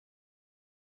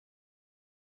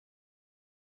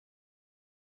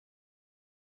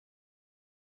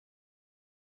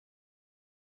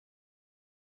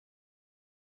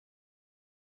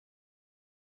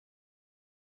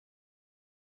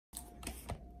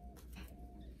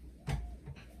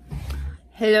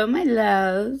Hello, my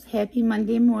loves. Happy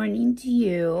Monday morning to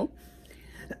you.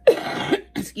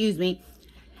 Excuse me.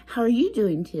 How are you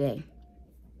doing today?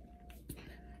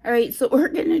 All right, so we're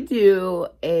going to do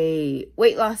a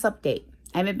weight loss update.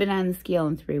 I haven't been on the scale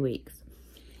in 3 weeks.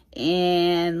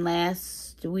 And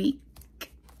last week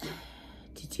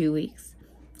to 2 weeks,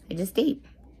 I just ate.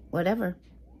 Whatever.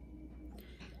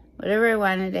 Whatever I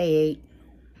wanted, I ate.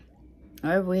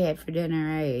 Whatever we had for dinner,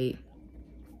 I ate.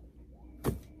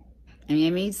 I mean, I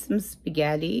made some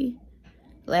spaghetti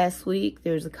last week.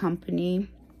 There's a company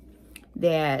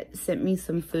that sent me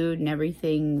some food, and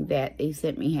everything that they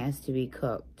sent me has to be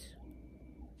cooked.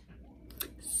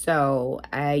 So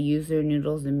I used their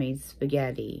noodles and made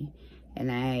spaghetti,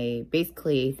 and I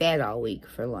basically ate that all week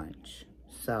for lunch.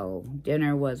 So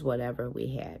dinner was whatever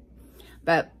we had.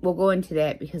 But we'll go into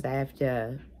that because I have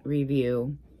to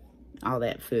review all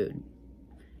that food.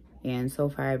 And so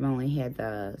far I've only had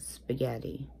the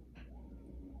spaghetti,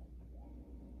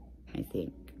 I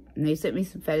think. And they sent me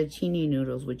some fettuccine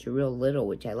noodles, which are real little,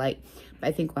 which I like. But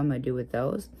I think what I'm going to do with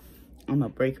those, I'm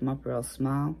going to break them up real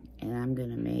small, and I'm going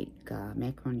to make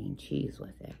macaroni and cheese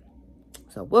with it.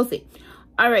 So we'll see.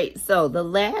 All right, so the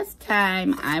last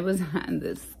time I was on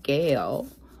the scale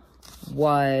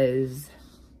was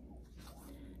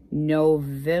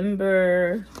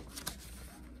November...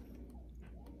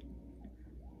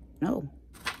 No.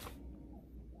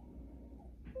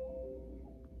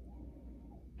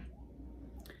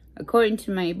 According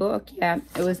to my book, yeah,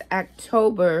 it was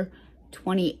October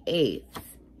 28th.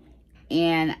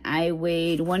 And I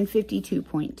weighed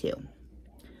 152.2.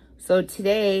 So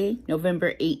today,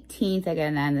 November 18th, I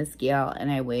got on the scale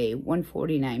and I weigh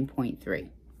 149.3.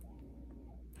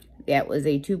 That was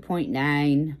a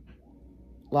 2.9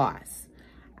 loss.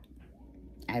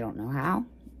 I don't know how.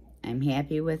 I'm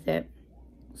happy with it.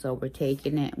 So we're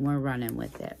taking it and we're running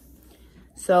with it.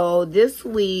 So this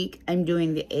week, I'm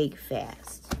doing the egg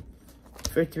fast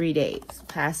for 3 days,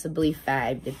 possibly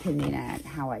 5, depending on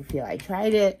how I feel. I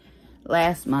tried it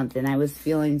last month and I was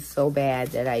feeling so bad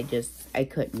that I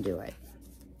couldn't do it.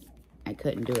 I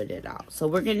couldn't do it at all. So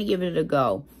we're going to give it a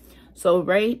go. So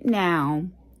right now,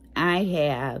 I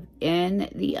have in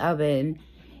the oven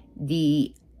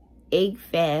the egg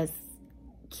fast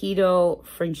keto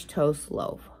French toast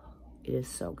loaf. It is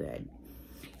so good.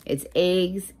 It's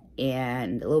eggs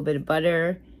and a little bit of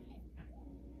butter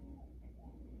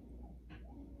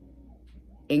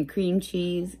and cream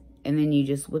cheese, and then you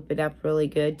just whip it up really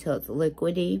good till it's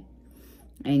liquidy.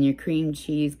 And your cream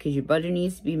cheese, because your butter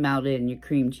needs to be melted and your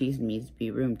cream cheese needs to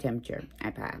be room temperature.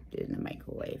 I popped it in the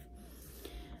microwave.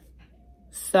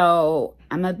 So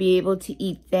I'm going to be able to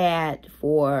eat that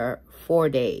for 4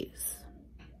 days.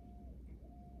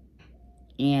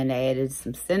 And I added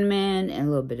some cinnamon and a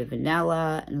little bit of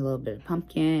vanilla and a little bit of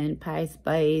pumpkin pie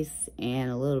spice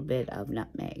and a little bit of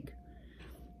nutmeg.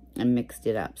 And mixed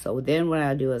it up. So then what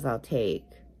I'll do is I'll take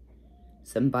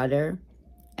some butter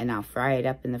and I'll fry it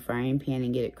up in the frying pan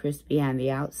and get it crispy on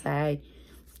the outside.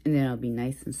 And then it'll be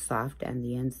nice and soft on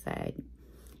the inside.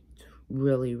 It's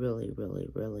really, really,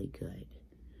 really, really good.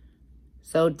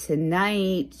 So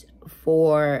tonight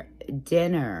for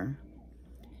dinner,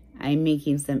 I'm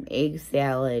making some egg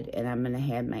salad, and I'm going to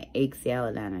have my egg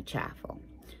salad on a chaffle.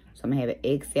 So I'm going to have an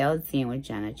egg salad sandwich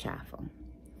on a chaffle.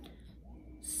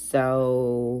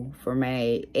 So for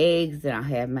my eggs, then I'll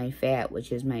have my fat,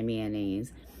 which is my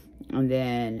mayonnaise. And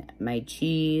then my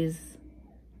cheese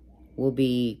will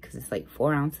be, because it's like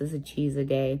 4 ounces of cheese a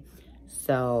day.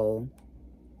 So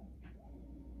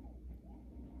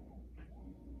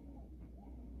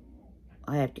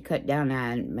I have to cut down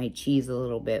on my cheese a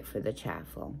little bit for the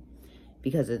chaffle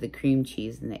because of the cream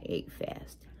cheese and the egg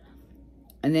fast.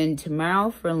 And then tomorrow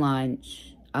for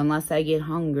lunch, unless I get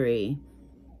hungry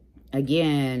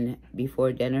again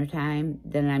before dinner time,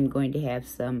 then I'm going to have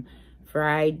some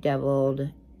fried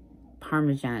deviled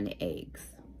Parmesan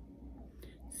eggs.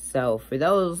 So for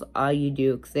those, all you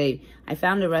do, because I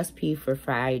found a recipe for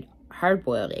fried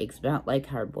hard-boiled eggs, but I don't like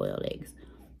hard-boiled eggs.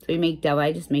 So you make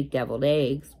I just make deviled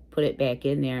eggs, put it back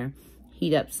in there,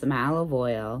 heat up some olive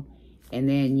oil, and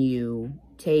then you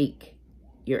take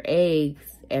your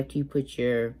eggs after you put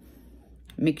your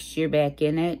mixture back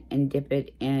in it and dip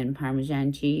it in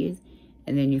Parmesan cheese,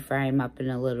 and then you fry them up in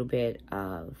a little bit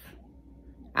of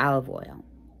olive oil.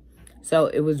 So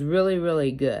it was really,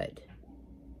 really good.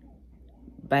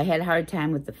 But I had a hard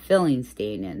time with the filling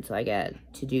staying in, so I got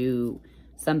to do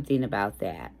something about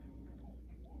that.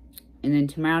 And then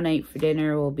tomorrow night for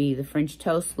dinner will be the French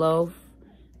toast loaf.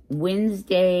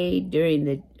 Wednesday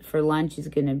for lunch is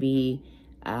going to be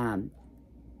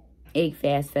egg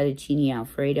fast fettuccine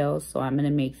Alfredo. So I'm going to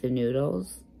make the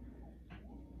noodles.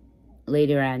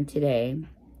 later on today.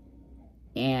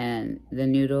 And the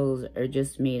noodles are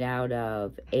just made out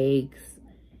of eggs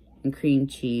and cream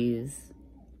cheese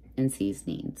and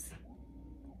seasonings.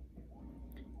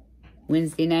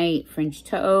 Wednesday night, French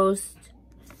toast.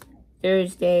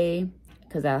 Thursday,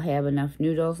 because I'll have enough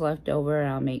noodles left over,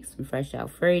 I'll make some fresh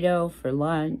Alfredo for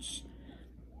lunch.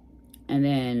 And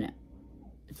then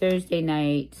Thursday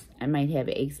night, I might have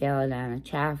egg salad on a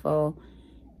chaffle.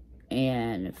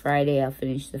 And Friday, I'll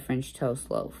finish the French toast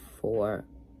loaf for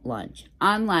lunch.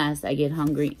 Unless I get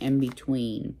hungry in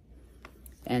between.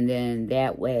 And then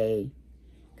that way,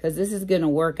 because this is going to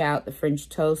work out the French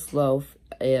toast loaf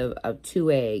of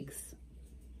 2 eggs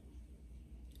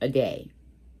a day.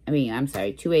 I'm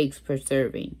sorry, 2 eggs per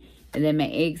serving. And then my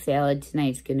egg salad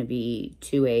tonight's going to be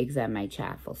 2 eggs on my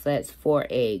chaffle. So that's 4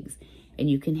 eggs. And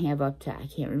you can have up to, I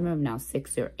can't remember now,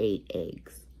 6 or 8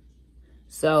 eggs.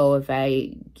 So if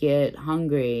I get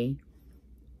hungry,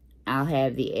 I'll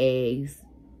have the eggs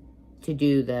to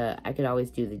do I could always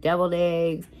do the deviled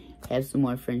eggs, have some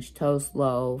more French toast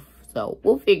loaf. So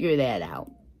we'll figure that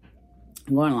out.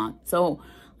 I'm going along. So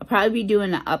I'll probably be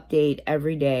doing an update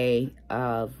every day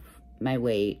of my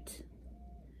weight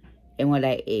and what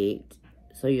I ate.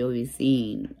 So you'll be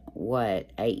seeing what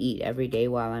I eat every day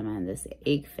while I'm on this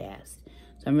egg fast.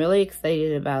 So I'm really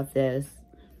excited about this.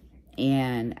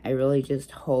 And I really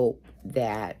just hope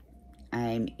that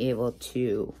I'm able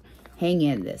to hang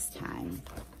in this time.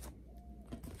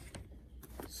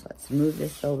 So let's move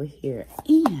this over here.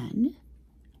 And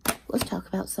let's talk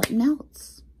about something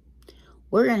else.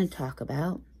 We're going to talk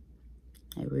about,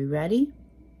 are we ready?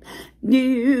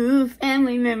 New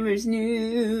family members,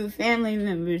 new family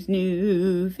members,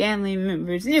 new family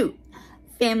members, new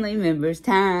family members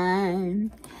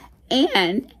time.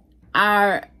 And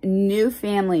our new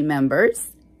family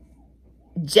members,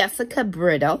 Jessica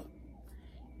Brittle,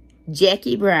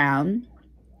 Jackie Brown,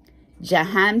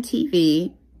 Jaham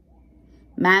TV,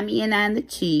 Mommy and On the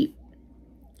Cheap,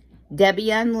 Debbie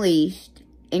Unleashed,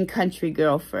 and Country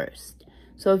Girl First.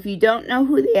 So if you don't know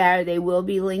who they are, they will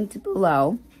be linked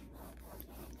below.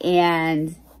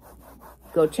 And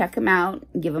go check them out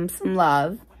and give them some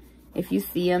love. If you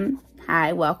see them,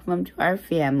 hi, welcome them to our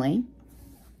family.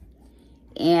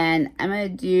 And I'm going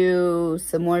to do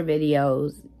some more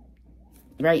videos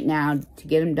right now to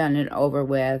get them done and over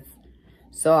with.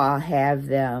 So I'll have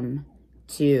them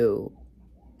to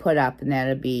put up, and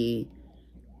that'll be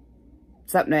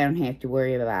something I don't have to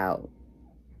worry about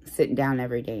sitting down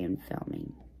every day and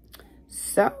filming.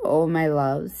 So, my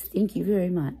loves, thank you very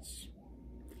much.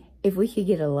 If we could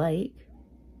get a like,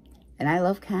 and I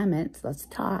love comments, let's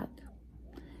talk.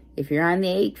 If you're on the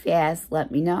egg fast,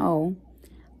 let me know.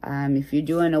 If you're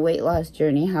doing a weight loss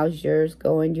journey, how's yours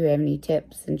going? Do you have any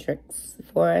tips and tricks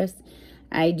for us?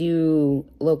 I do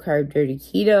low carb dirty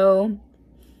keto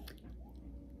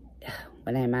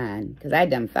when I'm on, because I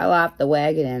done fell off the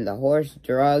wagon and the horse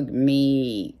drug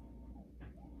me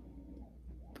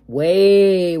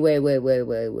way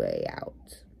out.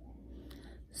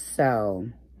 So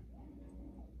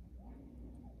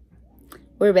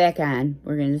we're back on.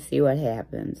 We're going to see what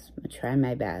happens. I'm going to try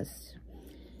my best.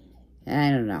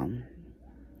 I don't know.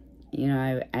 You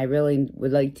know, I really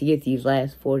would like to get these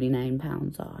last 49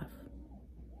 pounds off.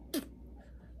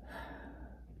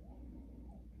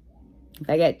 If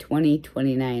I got 20,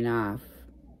 29 off,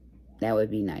 that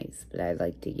would be nice. But I'd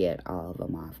like to get all of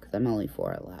them off because I'm only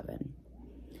 4'11".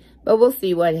 But we'll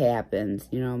see what happens.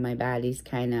 You know, my body's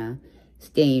kind of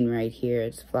staying right here.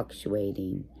 It's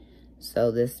fluctuating. So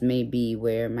this may be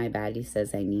where my body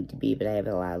says I need to be. But I have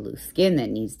a lot of loose skin that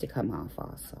needs to come off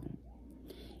also.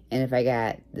 And if I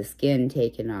got the skin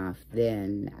taken off,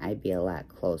 then I'd be a lot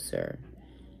closer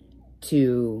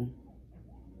to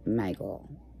my goal.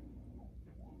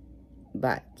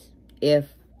 But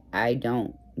if I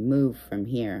don't move from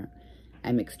here,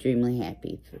 I'm extremely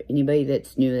happy. For anybody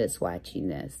that's new that's watching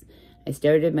this, I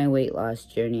started my weight loss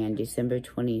journey on December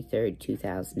 23rd,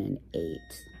 2008.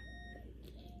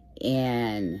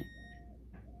 And,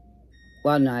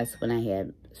 well, no, that's when I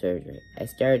had surgery. I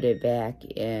started back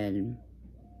in,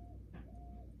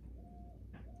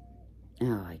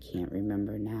 oh, I can't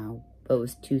remember now, but it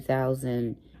was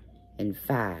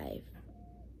 2005.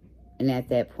 And at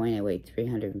that point, I weighed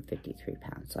 353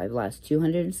 pounds. So I've lost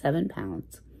 207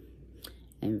 pounds.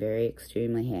 I'm very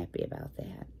extremely happy about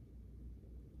that.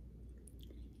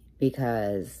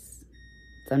 Because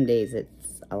some days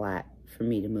it's a lot for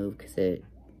me to move because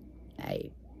I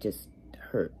just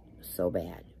hurt so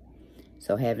bad.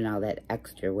 So having all that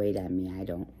extra weight on me, I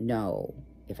don't know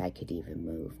if I could even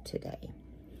move today.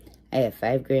 I have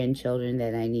 5 grandchildren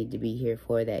that I need to be here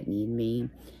for that need me.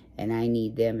 And I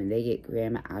need them, and they get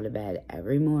Grandma out of bed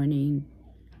every morning.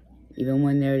 Even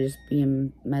when they're just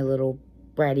being my little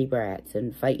bratty brats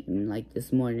and fighting like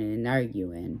this morning and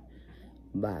arguing.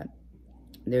 But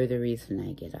they're the reason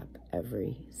I get up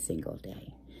every single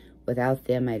day. Without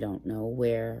them, I don't know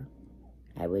where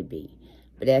I would be.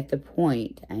 But at the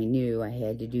point, I knew I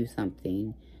had to do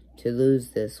something to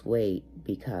lose this weight,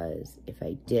 because if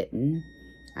I didn't,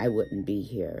 I wouldn't be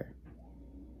here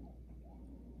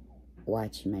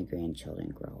watching my grandchildren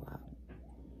grow up.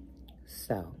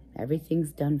 So,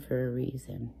 everything's done for a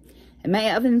reason. And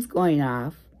my oven's going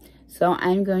off, so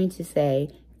I'm going to say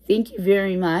thank you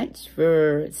very much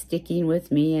for sticking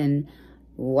with me and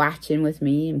watching with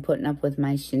me and putting up with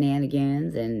my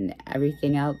shenanigans and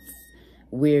everything else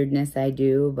weirdness I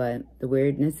do, but the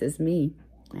weirdness is me.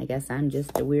 I guess I'm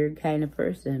just a weird kind of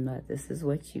person, but this is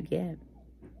what you get.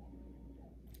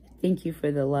 Thank you for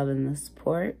the love and the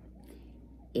support.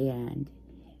 And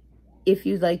if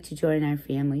you'd like to join our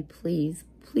family, please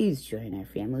join our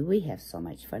family. We have so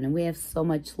much fun, and we have so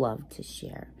much love to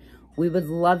share. We would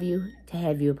love you to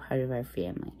have you a part of our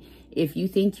family. If you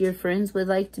think your friends would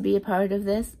like to be a part of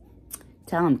this,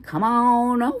 tell them, come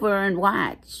on over and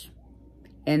watch.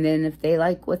 And then if they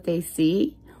like what they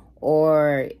see,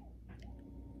 or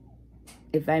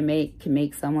if I can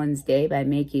make someone's day by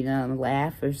making them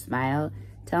laugh or smile,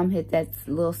 tell them hit that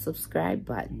little subscribe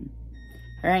button.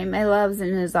 All right, my loves,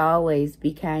 and as always,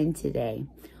 be kind today.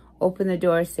 Open the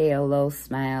door, say hello,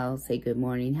 smile, say good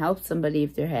morning. Help somebody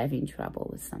if they're having trouble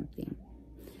with something.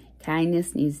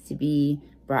 Kindness needs to be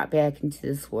brought back into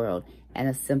this world, and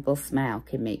a simple smile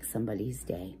can make somebody's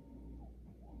day.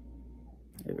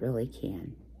 It really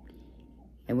can.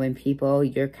 And when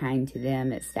you're kind to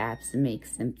them, it stops and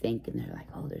makes them think, and they're like,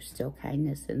 oh, there's still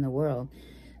kindness in the world.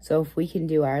 So if we can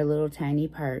do our little tiny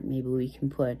part, maybe we can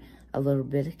put a little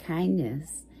bit of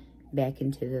kindness back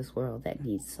into this world that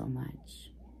needs so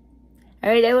much. All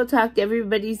right, I will talk to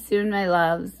everybody soon, my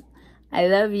loves. I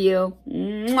love you.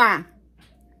 Mwah!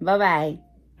 Bye-bye.